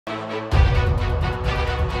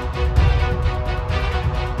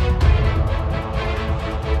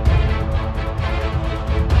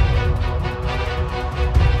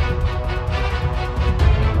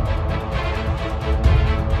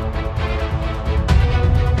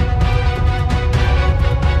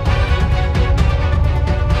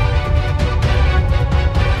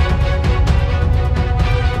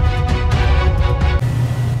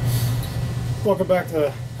Welcome back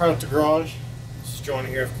to Pilot the Garage. This is Johnny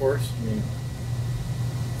here, of course. I mean,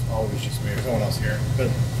 it's always just me. There's no one else here. But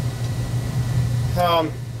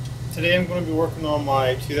today I'm going to be working on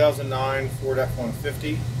my 2009 Ford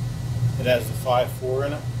F-150. It has the 5.4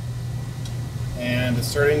 in it, and it's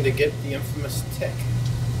starting to get the infamous tick.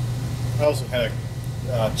 I also had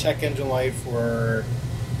a check engine light for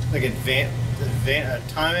like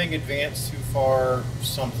timing advanced too far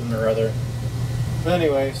something or other. But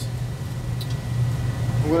anyways,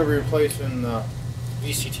 I'm going to be replacing the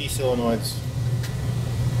VCT solenoids.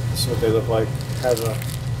 This is what they look like. It has a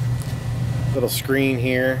little screen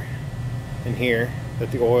here and here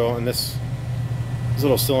that the oil, and this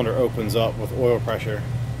little cylinder opens up with oil pressure.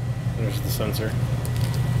 And there's the sensor.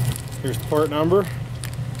 Here's the part number,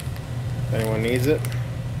 if anyone needs it.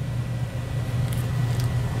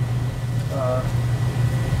 And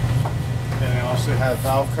I also have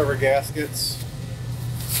valve cover gaskets.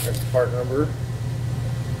 There's the part number.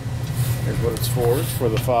 Here's what it's for. It's for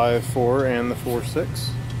the 5.4 and the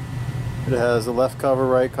 4.6. It has the left cover,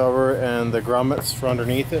 right cover, and the grommets for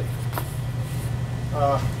underneath it.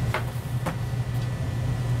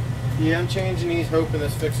 Yeah, I'm changing these, hoping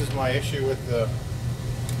this fixes my issue with the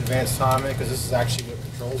advanced timing, because this is actually what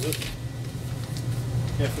controls it.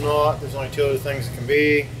 If not, there's only two other things it can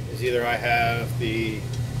be. Is either I have the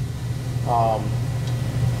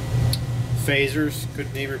phasers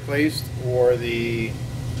could be replaced, or the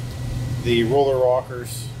roller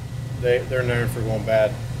rockers. They're known for going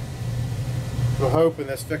bad. So I'm hoping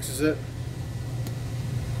this fixes it.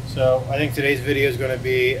 So I think today's video is going to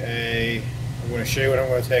be I'm going to show you what I'm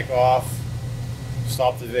going to take off,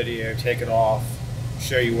 stop the video, take it off,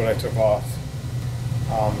 show you what I took off.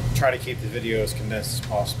 Try to keep the video as condensed as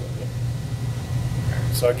possible.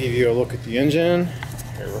 So I'll give you a look at the engine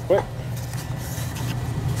here real quick.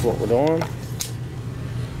 That's what we're doing.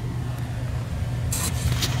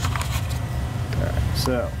 Alright,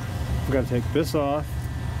 so I'm going to take this off,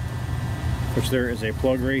 which there is a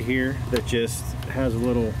plug right here that just has a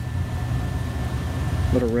little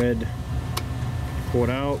red, pull it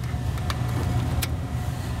out.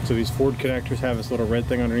 So these Ford connectors have this little red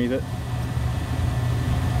thing underneath it.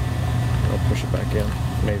 I'll push it back in,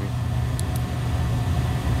 maybe.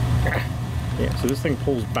 Yeah, so this thing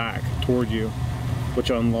pulls back toward you,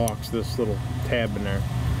 which unlocks this little tab in there.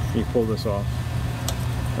 You pull this off.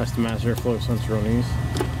 That's the mass airflow sensor on these.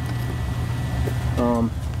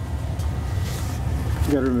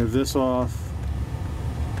 You gotta remove this off,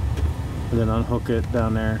 and then unhook it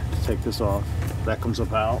down there to take this off. That comes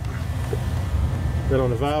up out. Then on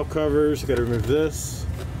the valve covers, you gotta remove this.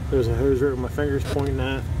 There's a hose right where my finger's pointing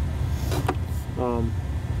at.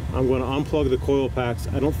 I'm going to unplug the coil packs.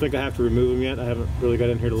 I don't think I have to remove them yet. I haven't really got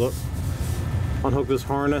in here to look. Unhook this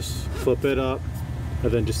harness, flip it up,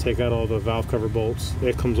 and then just take out all the valve cover bolts.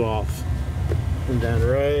 It comes off. And then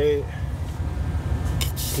right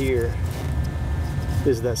here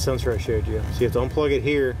is that sensor I showed you. So you have to unplug it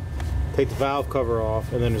here, take the valve cover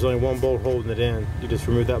off, and then there's only one bolt holding it in. You just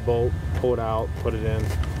remove that bolt, pull it out, put it in.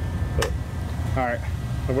 Alright,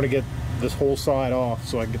 I'm going to get this whole side off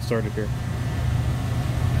so I can get started here.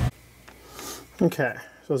 Okay,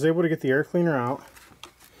 so I was able to get the air cleaner out,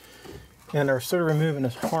 and I started removing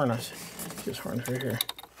this harness. This harness right here.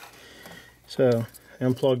 So I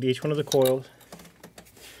unplugged each one of the coils,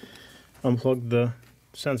 unplugged the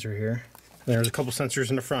sensor here. And there's a couple sensors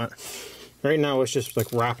in the front. Right now it's just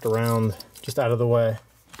like wrapped around, just out of the way.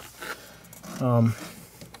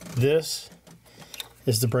 This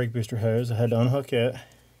is the brake booster hose. I had to unhook it,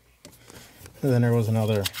 and then there was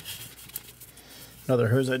another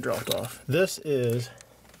hose I dropped off. This is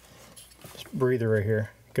this breather right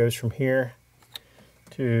here. It goes from here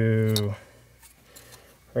to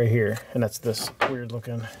right here, and that's this weird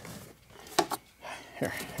looking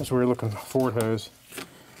Ford hose.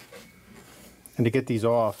 And to get these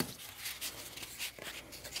off,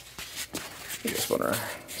 you just want to,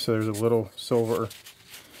 so there's a little silver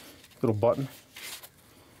button.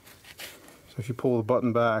 So if you pull the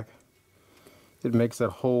button back, it makes that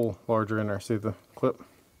hole larger in there. See the clip?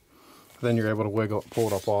 Then you're able to wiggle it, pull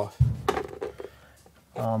it up off.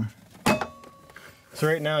 So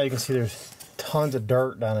right now you can see there's tons of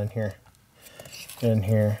dirt down in here.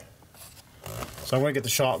 So I'm going to get the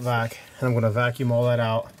shop vac, and I'm going to vacuum all that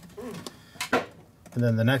out. And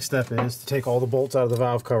then the next step is to take all the bolts out of the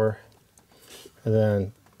valve cover and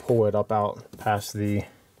then pull it up out past the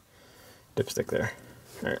dipstick there.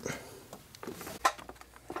 Alright.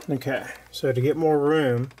 Okay, so to get more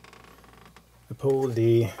room, I pulled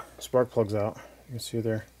the spark plugs out. You can see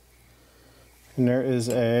there. And there is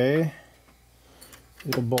a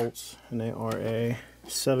little bolts, and they are a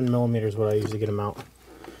 7mm is what I use to get them out.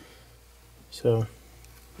 So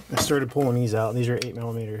I started pulling these out. These are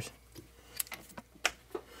 8mm.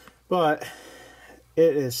 But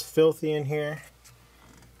it is filthy in here,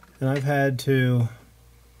 and I've had to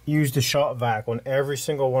use the shop vac on every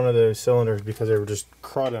single one of those cylinders because they were just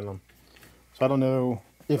crud in them. So I don't know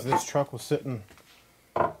if this truck was sitting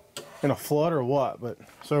in a flood or what, but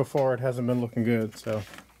so far it hasn't been looking good. So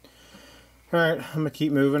alright, I'm gonna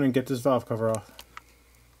keep moving and get this valve cover off.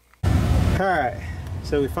 Alright,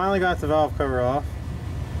 so we finally got the valve cover off.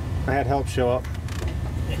 I had help show up,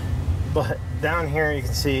 but down here you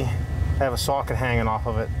can see I have a socket hanging off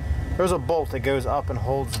of it. There's a bolt that goes up and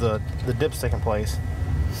holds the dipstick in place,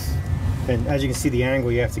 and as you can see the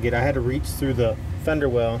angle you have to get, I had to reach through the fender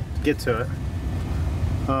well to get to it.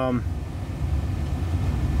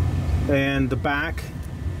 And the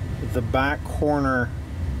back corner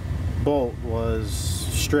bolt was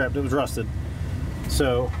stripped, it was rusted.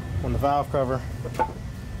 So on the valve cover,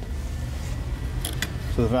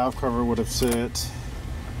 the valve cover would have sit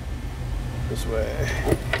this way.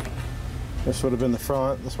 This would have been the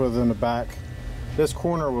front, this would have been the back. This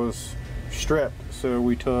corner was stripped, so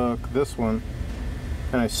we took this one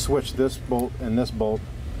and I switched this bolt and this bolt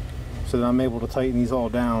so that I'm able to tighten these all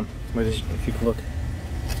down. But if you look,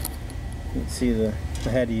 you can see I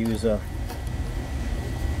had to use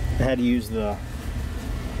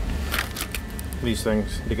these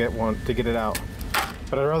things to get it out.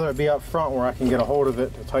 But I'd rather it be up front where I can get a hold of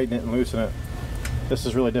it to tighten it and loosen it. This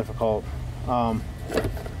is really difficult.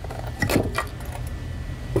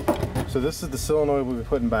 So this is the solenoid we'll be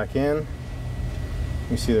putting back in.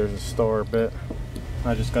 You see there's a star bit.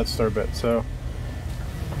 I just got the star bit. So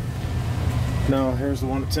now here's the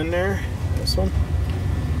one that's in there, this one.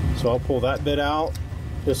 So I'll pull that bit out.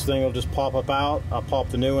 This thing will just pop up out. I'll pop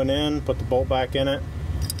the new one in, put the bolt back in it,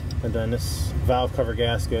 and then this valve cover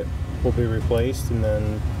gasket will be replaced, and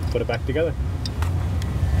then put it back together.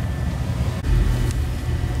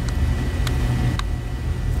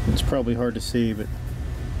 It's probably hard to see, but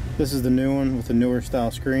this is the new one with the newer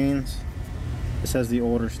style screens. This has the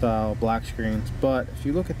older style black screens, but if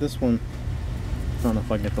you look at this one, I don't know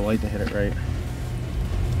if I can get the light to hit it right.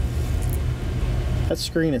 That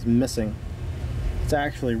screen is missing. It's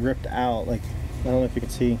actually ripped out. Like, I don't know if you can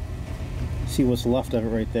see what's left of it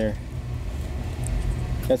right there.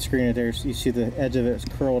 That screen right there, you see the edge of it is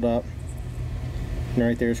curled up, and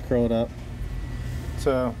right there is curled up.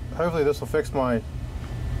 So hopefully this will fix my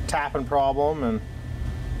tapping problem and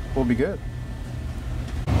we'll be good.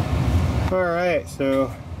 Alright,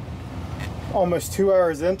 so almost 2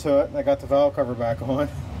 hours into it, I got the valve cover back on.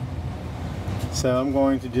 So I'm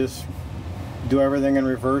going to just do everything in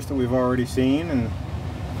reverse that we've already seen and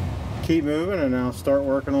keep moving, and I'll start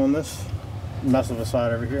working on this mess of a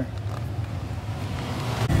side over here.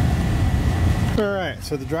 Alright,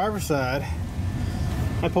 so the driver's side,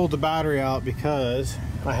 I pulled the battery out because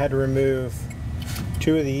I had to remove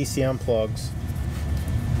 2 of the ECM plugs,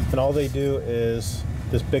 and all they do is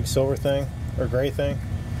this big silver thing or gray thing,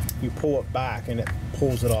 you pull it back and it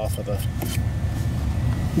pulls it off of the,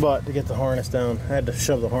 but to get the harness down, I had to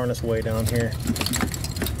shove the harness way down here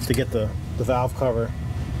to get the valve cover.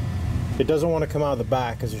 It doesn't want to come out of the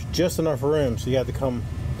back because there's just enough room, so you have to come,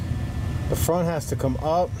 the front has to come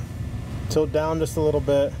up, tilt down just a little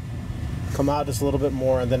bit, come out just a little bit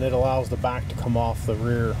more, and then it allows the back to come off the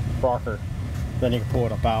rear rocker. Then you can pull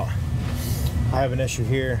it up out. I have an issue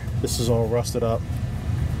here. This is all rusted up,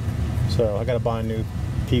 so I got to buy a new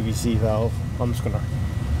PVC valve. I'm just gonna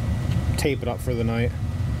tape it up for the night.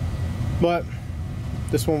 But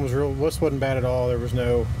this one was real. This wasn't bad at all. There was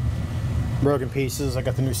no broken pieces. I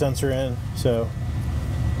got the new sensor in, so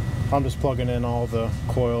I'm just plugging in all the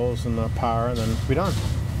coils and the power, and then we'll be done.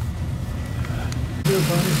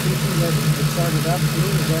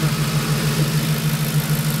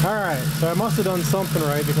 Alright, so I must have done something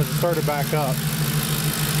right because it started back up.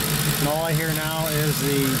 And all I hear now is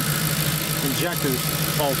the injectors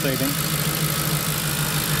pulsating.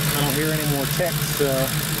 I don't hear any more ticks, so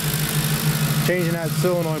changing that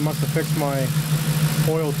solenoid must have fixed my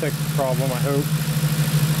oil tick problem, I hope.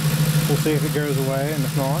 We'll see if it goes away, and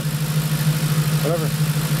if not, whatever.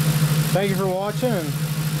 Thank you for watching, and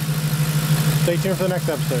stay tuned for the next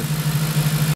episode.